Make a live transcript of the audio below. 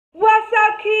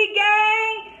up, Key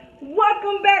Gang?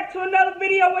 Welcome back to another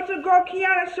video with your girl,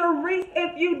 Kiana Sharice.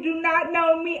 If you do not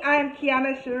know me, I am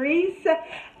Kiana Sharice.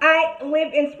 I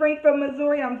live in Springfield,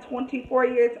 Missouri. I'm 24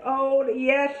 years old.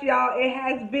 Yes, y'all, it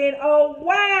has been a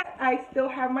while. I still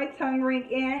have my tongue ring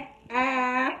in.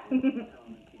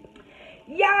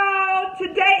 Y'all,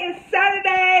 today is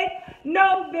Saturday,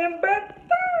 November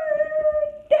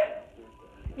 3rd.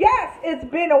 Yes, it's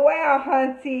been a while,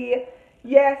 hunty.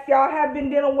 Yes, y'all have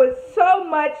been dealing with so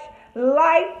much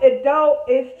life.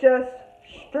 It's just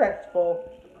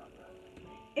stressful.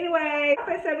 Anyway,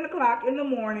 at 7 o'clock in the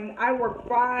morning, I worked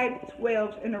 5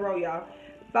 12s in a row, y'all.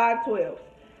 5 12s.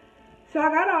 So I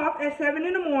got off at 7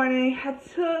 in the morning.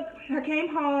 I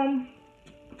came home,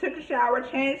 took a shower,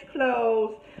 changed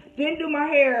clothes, didn't do my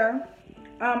hair.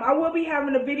 I will be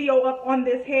having a video up on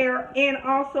this hair and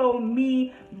also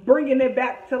me bringing it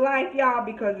back to life, y'all,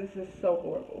 because this is so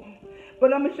horrible.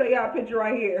 But I'm going to show y'all a picture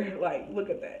right here. Like, look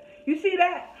at that. You see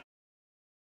that?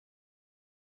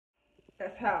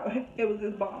 That's how it was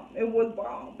just bomb. It was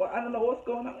bomb, but I don't know what's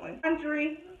going on.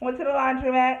 Laundry. Went to the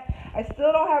laundromat. I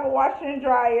still don't have a washer and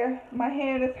dryer. My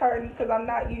hand is hurting because I'm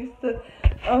not used to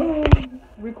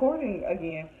recording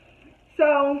again.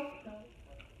 So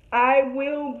I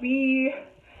will be,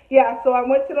 so I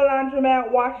went to the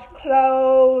laundromat, washed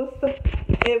clothes.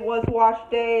 It was wash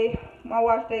day. My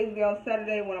wash day is on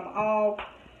Saturday when I'm off.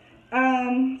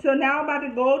 So now I'm about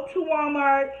to go to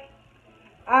Walmart.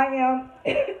 I am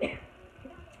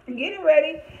getting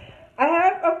ready.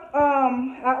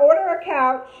 I ordered a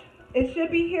couch. It should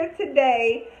be here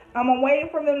today. I'm waiting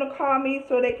for them to call me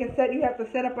so they can you have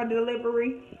to set up a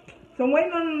delivery. So I'm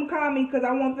waiting on them to call me because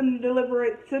I want them to deliver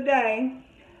it today.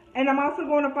 And I'm also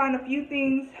going to find a few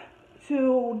things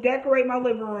to decorate my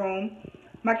living room.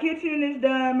 My kitchen is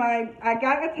done. I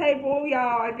got a table,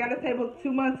 y'all. I got a table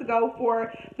 2 months ago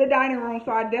for the dining room.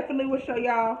 So I definitely will show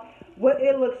y'all what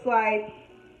it looks like.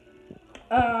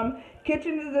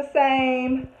 Kitchen is the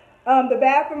same. The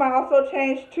bathroom I also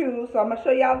changed too. So I'm going to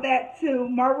show y'all that too.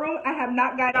 My room, I have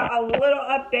not got a little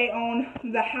update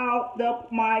on the house,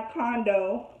 my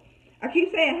condo. I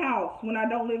keep saying house when I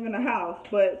don't live in a house,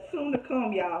 but soon to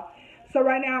come, y'all. So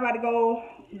right now I'm about to go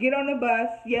get on the bus.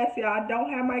 Yes, y'all, I don't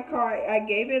have my car. I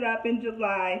gave it up in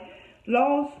July.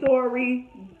 Long story,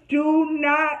 do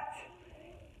not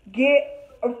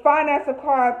finance a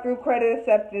car through credit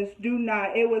acceptance. Do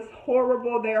not. It was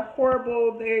horrible. They're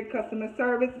horrible. Their customer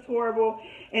service is horrible.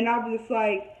 And I'm just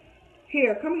like,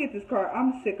 here, come get this car.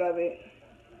 I'm sick of it.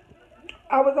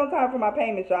 I was on time for my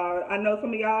payments, y'all. I know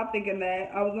some of y'all thinking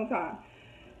that I was on time.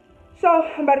 So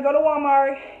I'm about to go to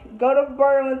Walmart, go to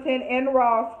Burlington and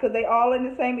Ross, because they all in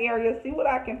the same area. See what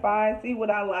I can find, see what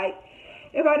I like.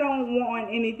 If I don't want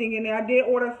anything in there, I did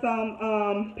order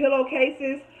some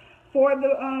pillowcases for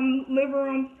the living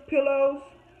room pillows,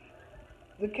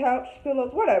 the couch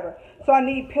pillows, whatever. So I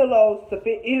need pillows to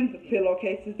fit in the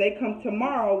pillowcases. They come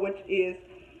tomorrow, which is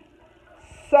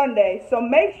Sunday. So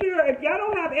make sure, if y'all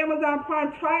don't have Amazon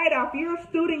Prime, try it out. If you're a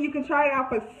student, you can try it out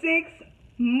for 6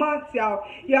 months, y'all.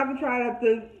 Y'all can try out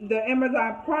the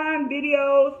Amazon Prime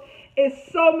videos.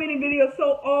 It's so many videos,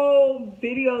 so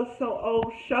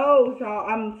old shows, y'all.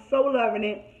 I'm so loving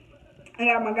it. I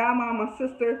got my godmom, my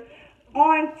sister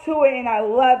onto it, and I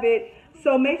love it.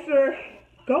 So make sure,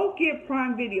 go get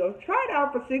Prime Video. Try it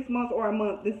out for 6 months or a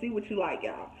month to see what you like,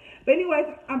 y'all. But anyways,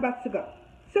 I'm about to go.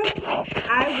 So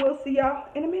I will see y'all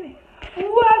in a minute.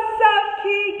 What's up,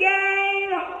 Key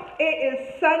Gang? It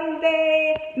is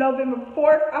Sunday, November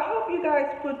 4th. I hope you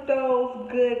guys put those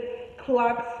good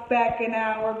clocks back an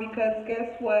hour, because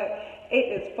guess what?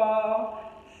 It is fall,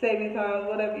 saving time,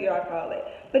 whatever y'all call it.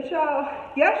 But y'all,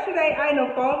 yesterday I ended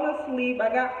up falling asleep.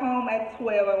 I got home at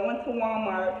 12. I went to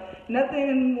Walmart.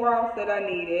 Nothing else that I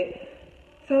needed.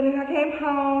 So then I came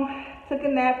home, took a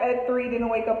nap at 3, didn't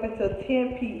wake up until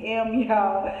 10 p.m.,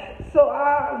 y'all. So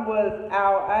I was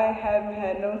out. I haven't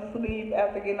had no sleep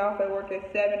after getting off at work at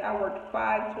 7. I worked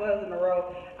 5 12s in a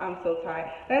row. I'm so tired.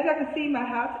 As y'all can see, my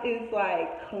house is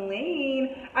like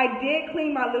clean. I did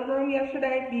clean my living room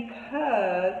yesterday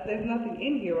because there's nothing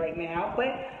in here right now. But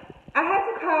I had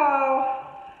to call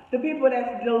the people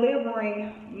that's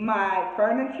delivering my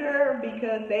furniture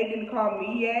because they didn't call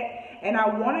me yet. And I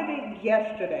wanted it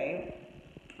yesterday.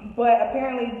 But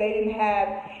apparently they didn't have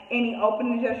any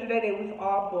openings yesterday. They was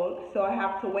all booked. So I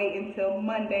have to wait until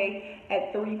Monday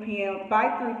at 3 p.m. By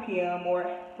 3 p.m. or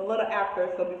a little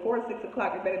after. So before 6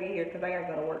 o'clock, you better be here because I got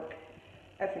to go to work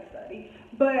at 6:30.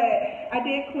 But I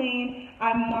did clean.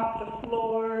 I mopped the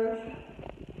floors.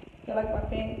 I like my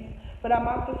things. But I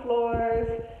mopped the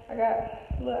floors. I got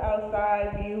a little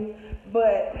outside view.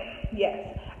 But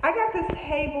yes, I got this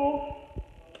table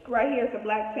Right here is a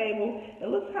black table. It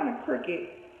looks kind of crooked.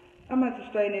 I'm going to have to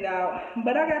straighten it out.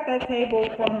 But I got that table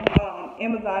from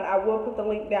Amazon. I will put the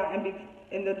link down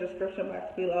in the description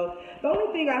box below. The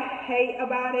only thing I hate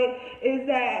about it is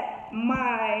that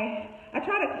I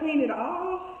try to clean it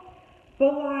off,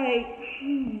 but like,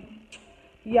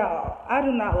 y'all, I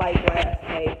do not like glass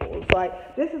tables.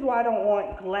 Like, this is why I don't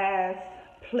want glass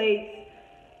plates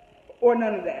or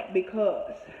none of that,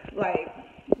 because, like,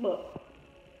 look,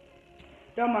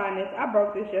 don't mind this. I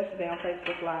broke this yesterday on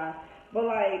Facebook Live, but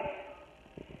like,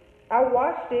 I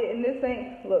watched it and this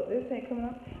ain't coming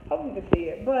up. Hope you can see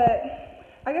it, but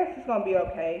I guess it's gonna be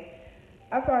okay.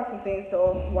 I found some things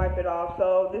to wipe it off,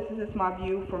 so this is just my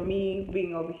view for me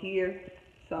being over here.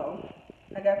 So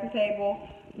I got the table.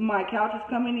 My couch is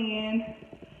coming in.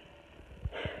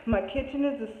 My kitchen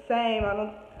is the same.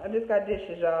 I just got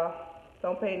dishes, y'all.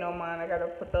 Don't pay no mind. I gotta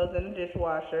put those in the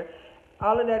dishwasher.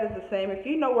 All of that is the same. If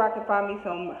you know where I can find me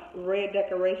some red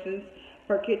decorations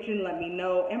for kitchen, let me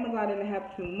know. Amazon didn't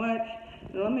have too much.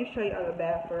 Now, let me show you the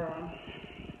bathroom.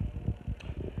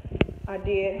 I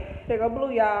did. There go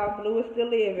Blue, y'all. Blue is still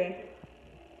living.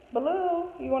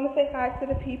 Blue, you want to say hi to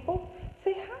the people?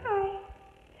 Say hi.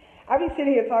 I be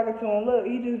sitting here talking to him. Look,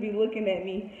 he just be looking at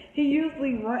me. He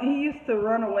used to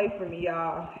run away from me,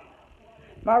 y'all.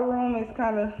 My room is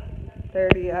kind of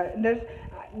dirty.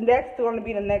 That's going to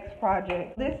be the next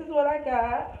project. This is what I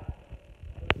got.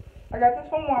 I got this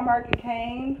from Walmart. It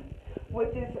came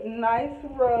with this nice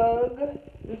rug.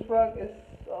 This rug is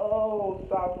so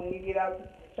soft when you get out the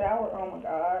shower. Oh my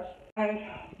gosh.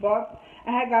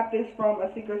 I had got this from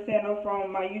a Secret Santa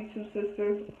from my YouTube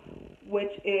sister,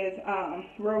 which is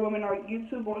Real Women on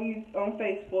YouTube on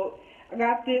Facebook. I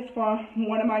got this from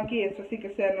one of my kids for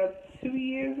Secret Santa 2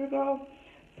 years ago,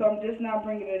 so I'm just now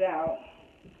bringing it out.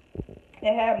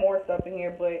 It had more stuff in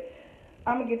here, but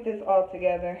I'm gonna get this all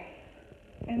together.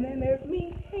 And then there's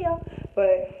me, hey y'all.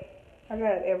 But I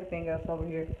got everything else over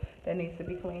here that needs to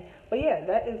be clean. But yeah,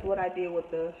 that is what I did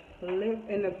with the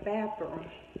in the bathroom.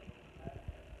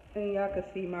 And y'all can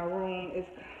see my room is.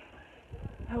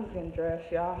 I was getting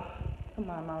dressed, y'all. Come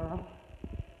on, my room.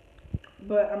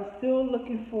 But I'm still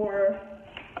looking for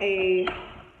a.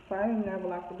 Sorry, I didn't never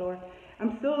lock the door.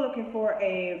 I'm still looking for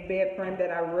a bed frame that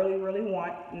I really, really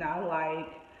want, and I like,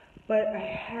 but I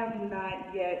have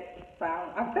not yet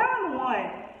found. I found one,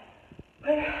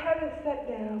 but I haven't sat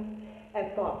down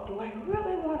and thought, do I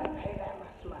really want to pay that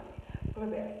much money for a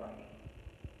bed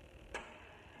frame?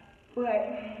 But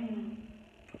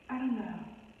I don't know.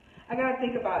 I gotta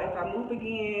think about if I move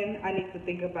again. I need to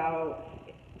think about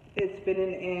it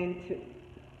fitting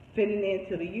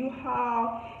into the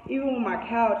U-Haul. Even with my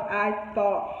couch, I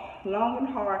thought long and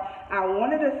hard. I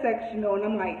wanted a sectional, and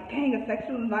I'm like, dang, a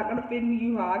sectional is not gonna fit in the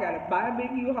U-Haul. I gotta buy a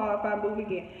big U-Haul if I move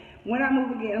again. When I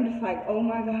move again, I'm just like, oh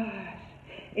my gosh.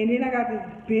 And then I got this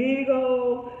big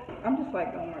old, I'm just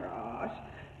like, oh my gosh.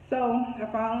 So I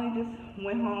finally just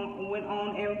went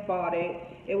on and bought it.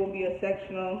 It will be a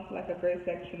sectional, like a gray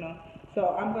sectional.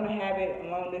 So I'm gonna have it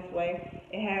along this way.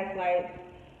 It has like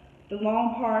the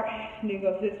long part, and then it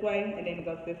goes this way, and then it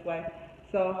goes this way.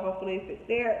 So hopefully if it's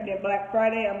there, then Black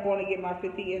Friday, I'm going to get my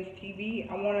 50-inch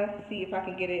TV. I want to see if I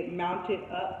can get it mounted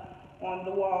up on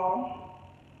the wall.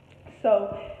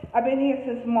 So I've been here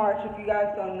since March. If you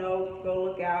guys don't know,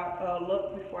 go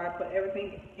look before I put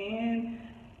everything in.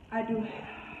 I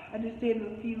just did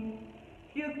a few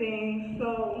things.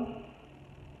 So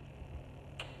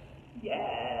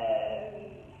yes.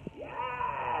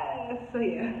 So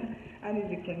yeah, I need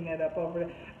to clean that up over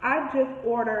there. I just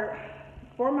ordered.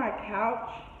 For my couch,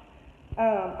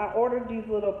 I ordered these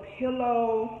little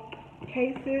pillow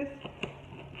cases,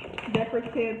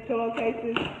 decorative pillow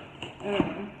cases.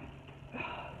 It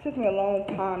took me a long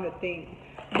time to think,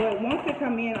 but once they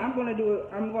come in, I'm gonna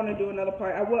do another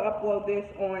part. I will upload this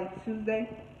on Tuesday.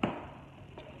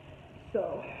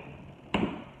 So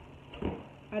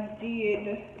I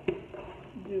did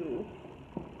do.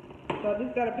 So I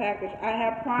just got a package. I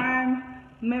have Prime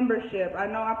membership. I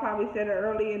know I probably said it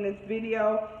early in this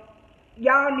video.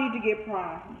 Y'all need to get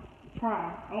Prime.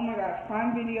 Oh my gosh,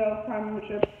 Prime Video, Prime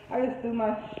membership. I just threw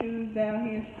my shoes down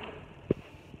here.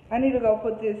 I need to go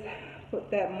put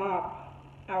that mop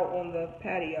out on the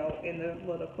patio in the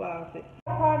little closet.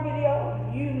 Prime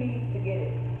Video, you need to get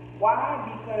it.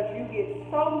 Why? Because you get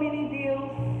so many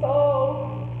deals,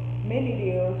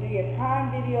 You get Prime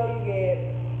Video, you get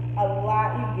a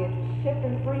lot. You get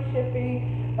shipping, free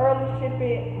shipping, early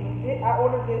shipping. I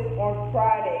ordered this on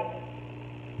Friday,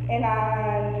 and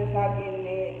I'm just not getting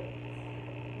it.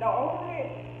 No, I ordered it,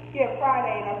 yeah,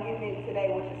 Friday, and I'm getting it today,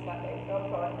 which is Sunday. So I'm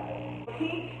so excited.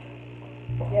 Pink,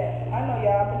 Yes, I know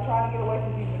y'all. I've been trying to get away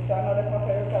from people, so I know that's my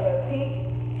favorite color, pink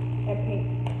and pink.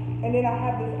 And then I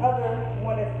have this other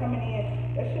one that's coming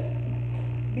in. That should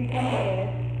be coming in,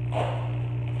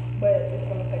 but it's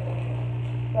gonna take a minute.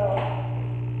 So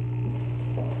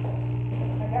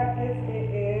I got this.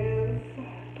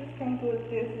 This comes with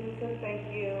this. It says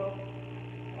thank you.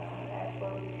 Ask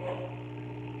for a video.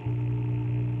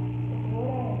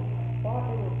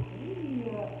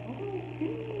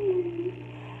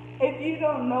 If you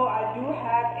don't know, I do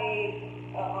have a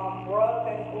rug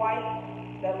that's white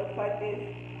that looks like this.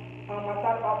 I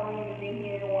thought about bringing it in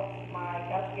here once my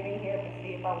couch get in here to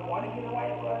see if I want to get a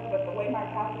white rug, but the way my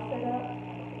couch is set up,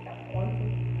 I don't think I want to.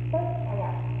 But I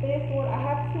got this one. I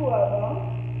have two of them.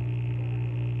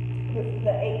 This is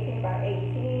the 18 by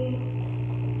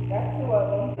 18. That's two of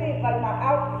them. Like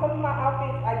some of my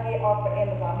outfits I get off of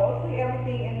Amazon. Mostly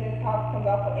everything in this house comes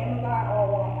off of Amazon or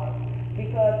Walmart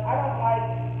because I don't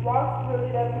like. Ross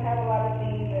really doesn't have a lot of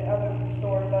things that other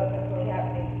stores doesn't really have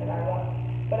things that I want.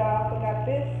 But I also got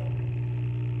this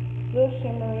little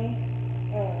shimmery,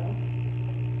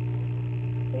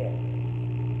 yeah.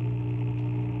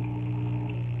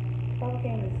 Probably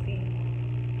can't even see.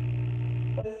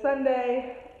 It's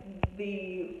Sunday,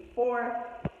 the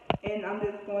 4th, and I'm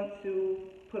just going to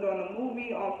put on a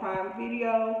movie on Prime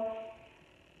Video.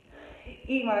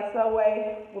 Eat my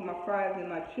Subway with my fries and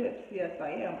my chips. Yes,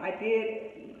 I am. I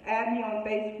did add me on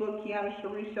Facebook, Kiana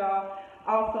Sharisha.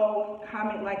 Also,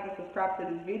 comment, like, and subscribe to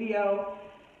this video.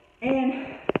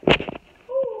 And,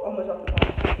 almost off the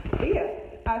phone. But yeah,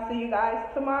 I'll see you guys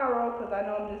tomorrow because I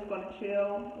know I'm just going to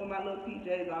chill with my little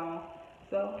PJs on.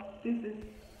 So, this is...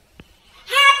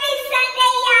 Happy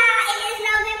Sunday, y'all! It is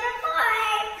November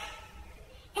 4th.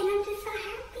 And I'm just so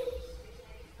happy.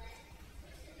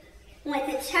 Went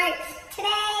to church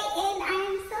today and I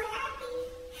am so happy.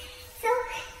 So,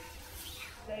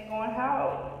 they going,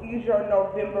 how is your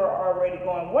November already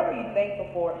going? What are you thankful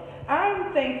for?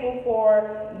 I'm thankful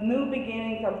for new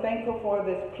beginnings. I'm thankful for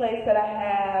this place that I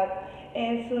have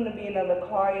and soon to be another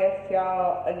car. Yes,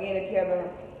 y'all. Again, if you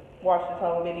haven't watched this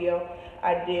whole video,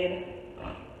 I did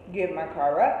give my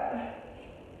car up.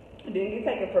 It didn't get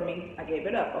taken from me. I gave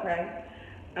it up, okay?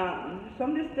 So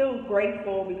I'm just still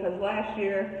grateful because I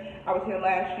was here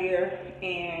last year,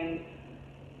 and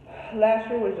last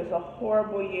year was just a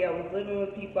horrible year. I was living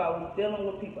with people, I was dealing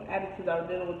with people attitudes, I was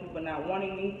dealing with people not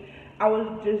wanting me. It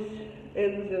was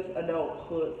just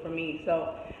adulthood for me.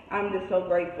 So I'm just so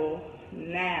grateful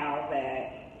now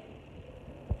that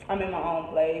I'm in my own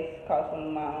place,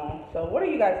 costing my own. So what are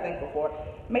you guys thankful for?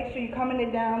 Make sure you comment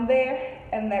it down there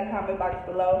in that comment box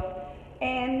below.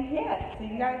 And yeah, see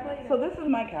you guys later. So this is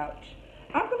my couch.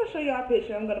 I'm going to show you a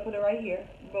picture. I'm going to put it right here.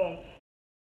 Boom.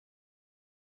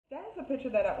 That is a picture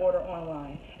that I ordered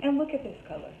online. And look at this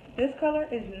color. This color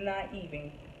is not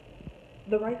even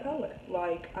the right color.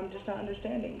 Like, I'm just not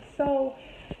understanding. So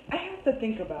I have to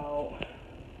think about,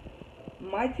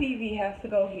 my TV has to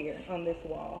go here on this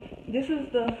wall. This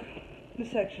is the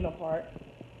sectional part.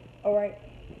 Alright.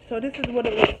 So this is what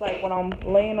it looks like when I'm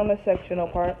laying on the sectional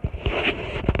part.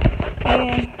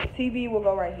 And TV will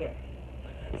go right here.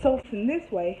 So from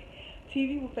this way,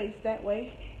 TV will face that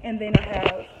way, and then I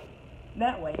have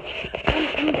that way.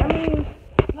 I mean,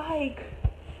 like,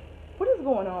 what is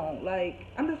going on? Like,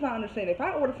 I'm just not understanding. If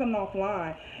I order something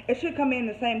offline, it should come in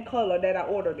the same color that I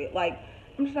ordered it. Like,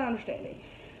 I'm just not understanding.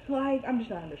 Like, I'm just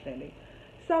not understanding.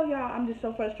 So, y'all, I'm just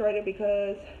so frustrated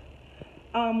because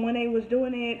when they was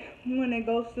doing it, when it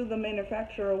goes through the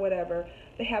manufacturer or whatever,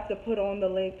 they have to put on the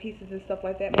leg pieces and stuff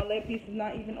like that. My leg piece is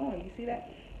not even on. You see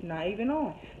that? Not even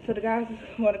on. So the guys is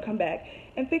going to come back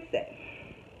and fix that.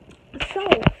 So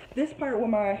this part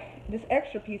where this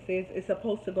extra piece is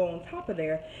supposed to go on top of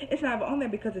there, it's not even on there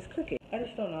because it's crooked. I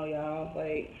just don't know, y'all.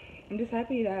 Like, I'm just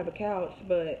happy to have a couch,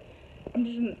 but I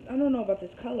don't know about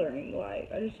this coloring. Like,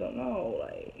 I just don't know.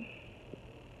 Like,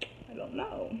 I don't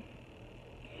know.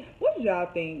 What do y'all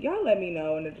think? Y'all let me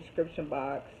know in the description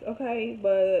box, okay?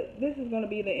 But this is going to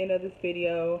be the end of this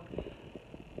video.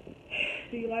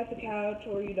 Do you like the couch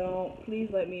or you don't? Please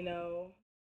let me know.